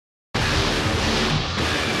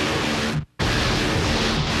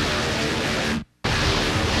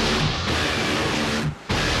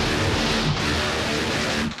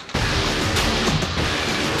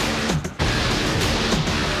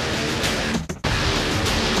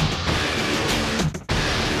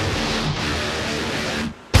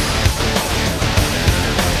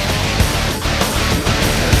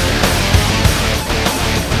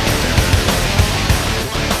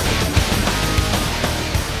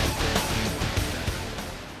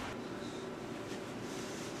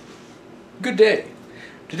Good day.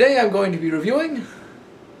 Today I'm going to be reviewing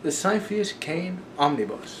the Ciaphas Cain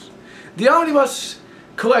Omnibus. The Omnibus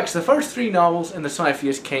collects the first three novels in the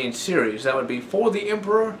Ciaphas Cain series. That would be For the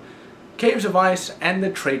Emperor, Caves of Ice, and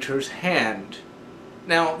The Traitor's Hand.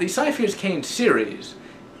 Now, the Ciaphas Cain series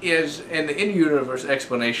is, in the in-universe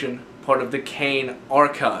explanation, part of the Cain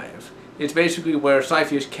Archive. It's basically where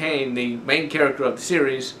Ciaphas Cain, the main character of the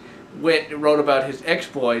series, wrote about his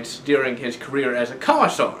exploits during his career as a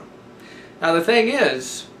commissar. Now the thing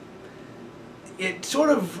is, it sort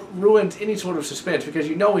of ruins any sort of suspense because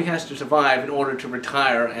you know he has to survive in order to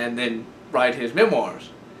retire and then write his memoirs.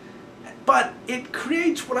 But it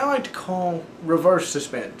creates what I like to call reverse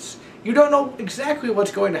suspense. You don't know exactly what's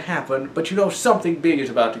going to happen, but you know something big is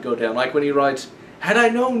about to go down. Like when he writes, "Had I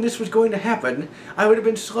known this was going to happen, I would have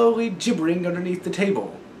been slowly gibbering underneath the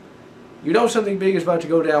table." You know something big is about to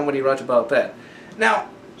go down when he writes about that. Now,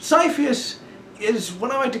 Ciaphas is what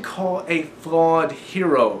I like to call a flawed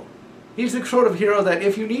hero. He's the sort of hero that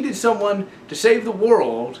if you needed someone to save the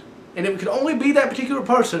world, and it could only be that particular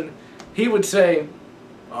person, he would say,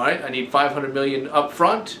 "Alright, I need 500 million up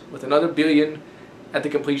front with another billion at the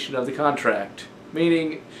completion of the contract."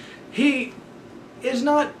 Meaning, he is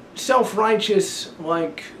not self-righteous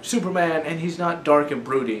like Superman, and he's not dark and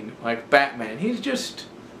brooding like Batman. He's just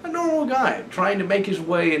a normal guy trying to make his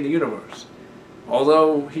way in the universe.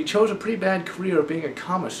 Although he chose a pretty bad career of being a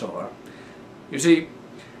commissar. You see,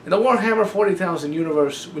 in the Warhammer 40,000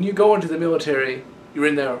 universe, when you go into the military, you're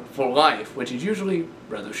in there for life, which is usually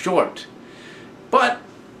rather short. But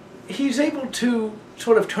he's able to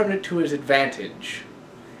sort of turn it to his advantage.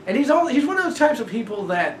 And he's one of those types of people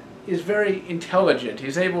that is very intelligent.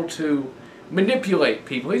 He's able to manipulate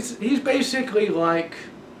people. He's basically like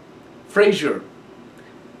Frasier,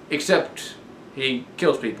 except he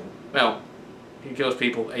kills people. Well, he kills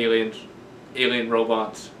people, aliens, alien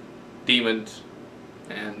robots, demons,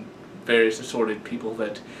 and various assorted people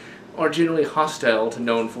that are generally hostile to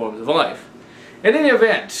known forms of life. In any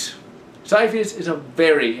event, Ciaphas is a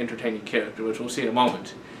very entertaining character, which we'll see in a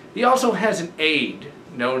moment. He also has an aide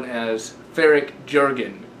known as Ferric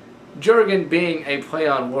Jurgen. Jurgen being a play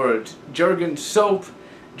on words. Jurgen soap.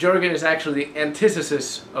 Jurgen is actually the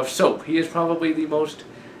antithesis of soap. He is probably the most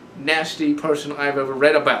nasty person I've ever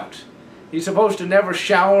read about. He's supposed to never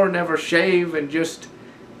shower, never shave, and just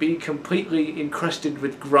be completely encrusted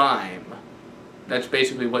with grime. That's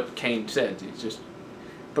basically what Cain says. He's just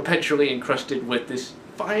perpetually encrusted with this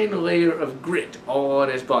fine layer of grit all on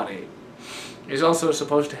his body. He's also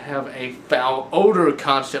supposed to have a foul odor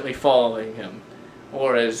constantly following him,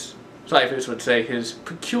 or as Ciaphas would say, his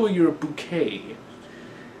peculiar bouquet.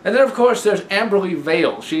 And then of course there's Amberly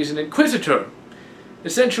Vale. She's an inquisitor.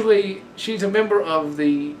 Essentially, she's a member of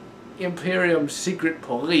the Imperium's secret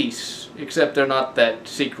police, except they're not that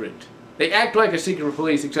secret. They act like a secret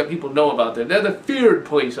police, except people know about them. They're the feared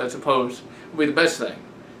police, I suppose, would be the best thing.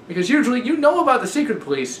 Because usually you know about the secret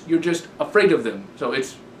police, you're just afraid of them. So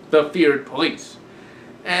it's the feared police.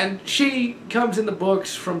 And she comes in the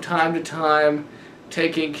books from time to time,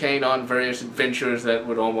 taking Cain on various adventures that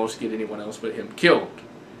would almost get anyone else but him killed.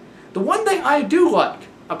 The one thing I do like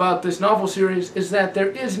about this novel series is that there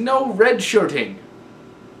is no red-shirting.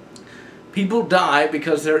 People die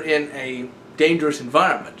because they're in a dangerous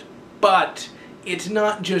environment, but it's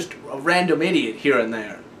not just a random idiot here and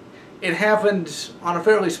there. It happens on a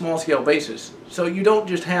fairly small-scale basis, so you don't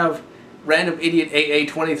just have random idiot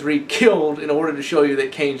AA-23 killed in order to show you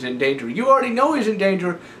that Cain's in danger. You already know he's in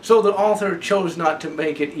danger, so the author chose not to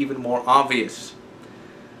make it even more obvious.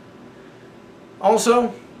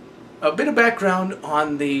 Also, a bit of background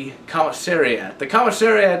on the commissariat. The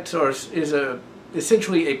commissariat is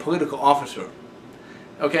essentially a political officer.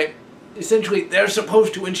 Okay? Essentially, they're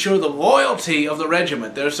supposed to ensure the loyalty of the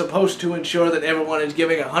regiment. They're supposed to ensure that everyone is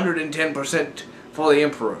giving 110% for the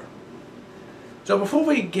Emperor. So before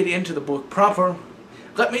we get into the book proper,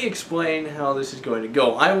 let me explain how this is going to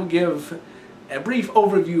go. I will give a brief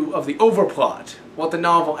overview of the overplot, what the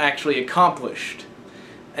novel actually accomplished.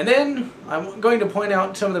 And then I'm going to point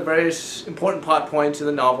out some of the various important plot points in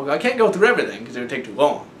the novel. I can't go through everything because it would take too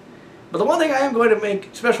long. But the one thing I am going to make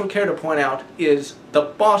special care to point out is the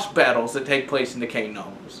boss battles that take place in the Cain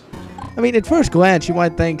novels. I mean, at first glance, you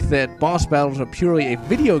might think that boss battles are purely a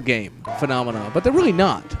video game phenomenon, but they're really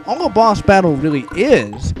not. All a boss battle really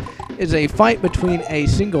is a fight between a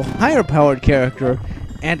single higher-powered character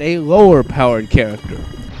and a lower-powered character.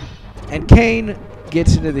 And Cain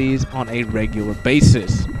gets into these on a regular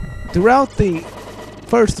basis. Throughout the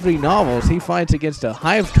first three novels, he fights against a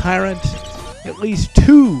hive tyrant, at least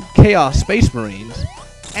 2 Chaos Space Marines,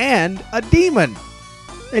 and a demon.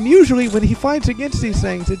 And usually when he fights against these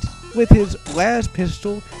things, it's with his las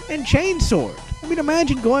pistol and chainsword. I mean,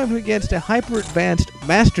 imagine going up against a hyper-advanced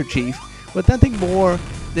Master Chief with nothing more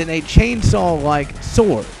than a chainsaw-like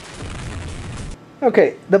sword.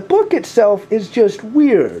 Okay, the book itself is just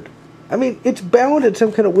weird. I mean, it's bound in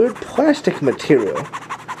some kind of weird plastic material.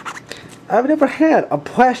 I've never had a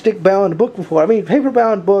plastic-bound book before. I mean,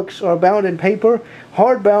 paper-bound books are bound in paper.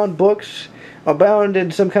 Hard-bound books are bound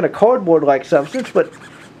in some kind of cardboard-like substance, but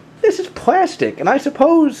this is plastic. And I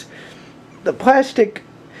suppose the plastic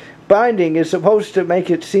binding is supposed to make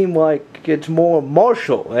it seem like it's more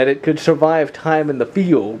martial, that it could survive time in the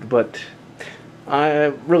field, but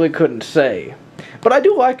I really couldn't say. But I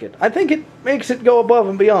do like it. I think it makes it go above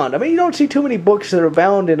and beyond. I mean, you don't see too many books that are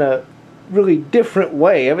bound in a really different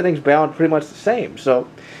way. Everything's bound pretty much the same, so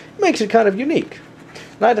it makes it kind of unique.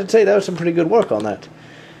 And I have to say that was some pretty good work on that.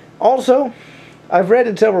 Also, I've read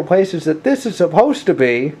in several places that this is supposed to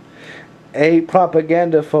be a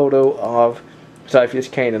propaganda photo of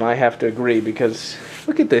Ciaphas Cain, and I have to agree, because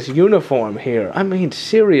look at this uniform here. I mean,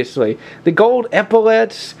 seriously. The gold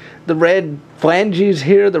epaulets, the red flanges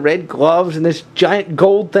here, the red gloves, and this giant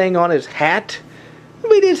gold thing on his hat. I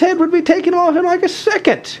mean, his head would be taken off in like a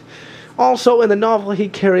second. Also, in the novel, he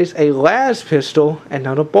carries a las pistol and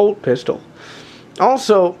not a bolt pistol.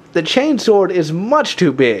 Also, the chainsword is much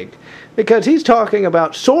too big, because he's talking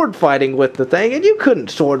about sword fighting with the thing, and you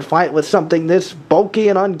couldn't sword fight with something this bulky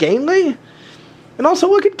and ungainly. And also,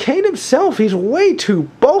 look at Cain himself. He's way too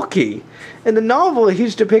bulky. In the novel,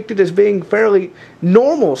 he's depicted as being fairly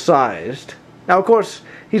normal-sized. Now, of course,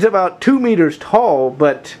 he's about 2 meters tall,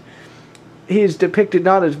 but he's depicted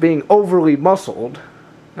not as being overly muscled.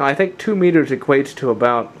 Now, I think 2 meters equates to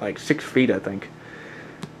about, like, 6 feet, I think.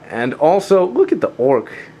 And also, look at the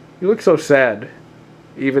orc. He looks so sad,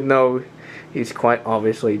 even though he's quite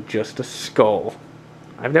obviously just a skull.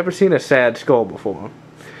 I've never seen a sad skull before,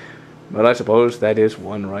 but I suppose that is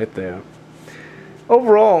one right there.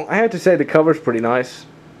 Overall, I have to say the cover's pretty nice.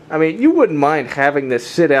 I mean, you wouldn't mind having this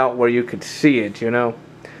sit out where you could see it, you know?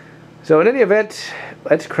 So in any event,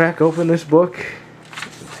 let's crack open this book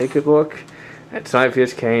and take a look at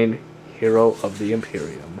Ciaphas Cain, Hero of the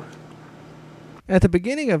Imperium. At the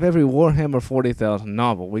beginning of every Warhammer 40,000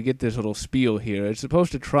 novel, we get this little spiel here. It's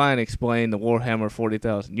supposed to try and explain the Warhammer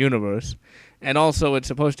 40,000 universe, and also it's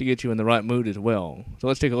supposed to get you in the right mood as well. So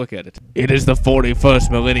let's take a look at it. It is the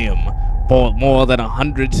 41st millennium. For more than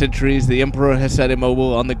 100 centuries, the Emperor has sat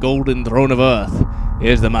immobile on the golden throne of Earth. He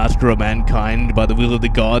is the master of mankind by the will of the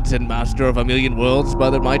gods, and master of a million worlds by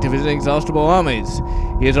the might of his inexhaustible armies.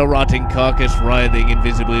 He is a rotting carcass writhing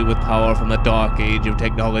invisibly with power from the dark age of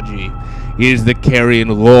technology. He is the carrion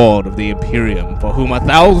lord of the Imperium, for whom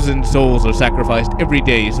 1,000 souls are sacrificed every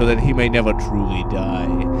day so that he may never truly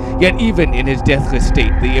die. Yet even in his deathless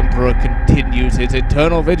state, the Emperor continues his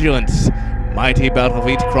eternal vigilance. Mighty battle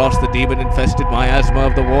fleets cross the demon-infested miasma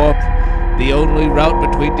of the warp, the only route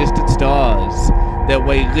between distant stars, their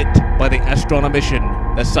way lit by the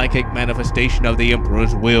astronomician, the psychic manifestation of the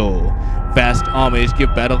Emperor's will. Vast armies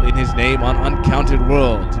give battle in his name on uncounted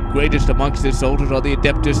worlds. Greatest amongst his soldiers are the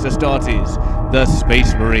Adeptus Astartes, the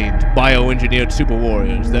Space Marines, bioengineered super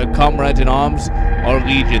warriors. Their comrades in arms are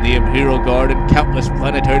Legion, the Imperial Guard, and countless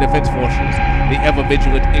planetary defense forces. The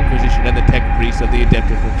ever-vigilant Inquisition and the tech priests of the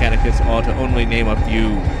Adeptus Mechanicus are to only name a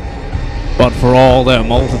few. But for all their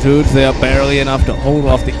multitudes, they are barely enough to hold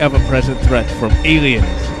off the ever-present threat from aliens,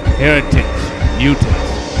 heretics,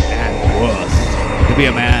 mutants, and worse. To be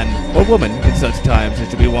a man or woman in such times is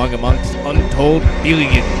to be one amongst untold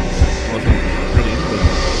billions.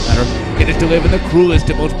 It is to live in the cruelest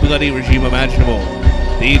and most bloody regime imaginable.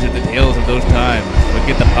 These are the tales of those times.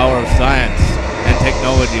 Forget the power of science and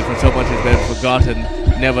technology, for so much has been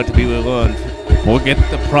forgotten, never to be relearned. Forget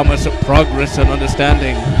the promise of progress and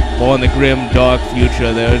understanding, for in the grim, dark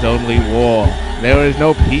future there is only war. There is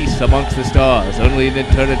no peace amongst the stars, only an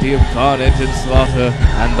eternity of carnage and slaughter,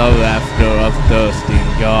 and the laughter of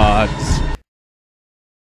thirsting gods.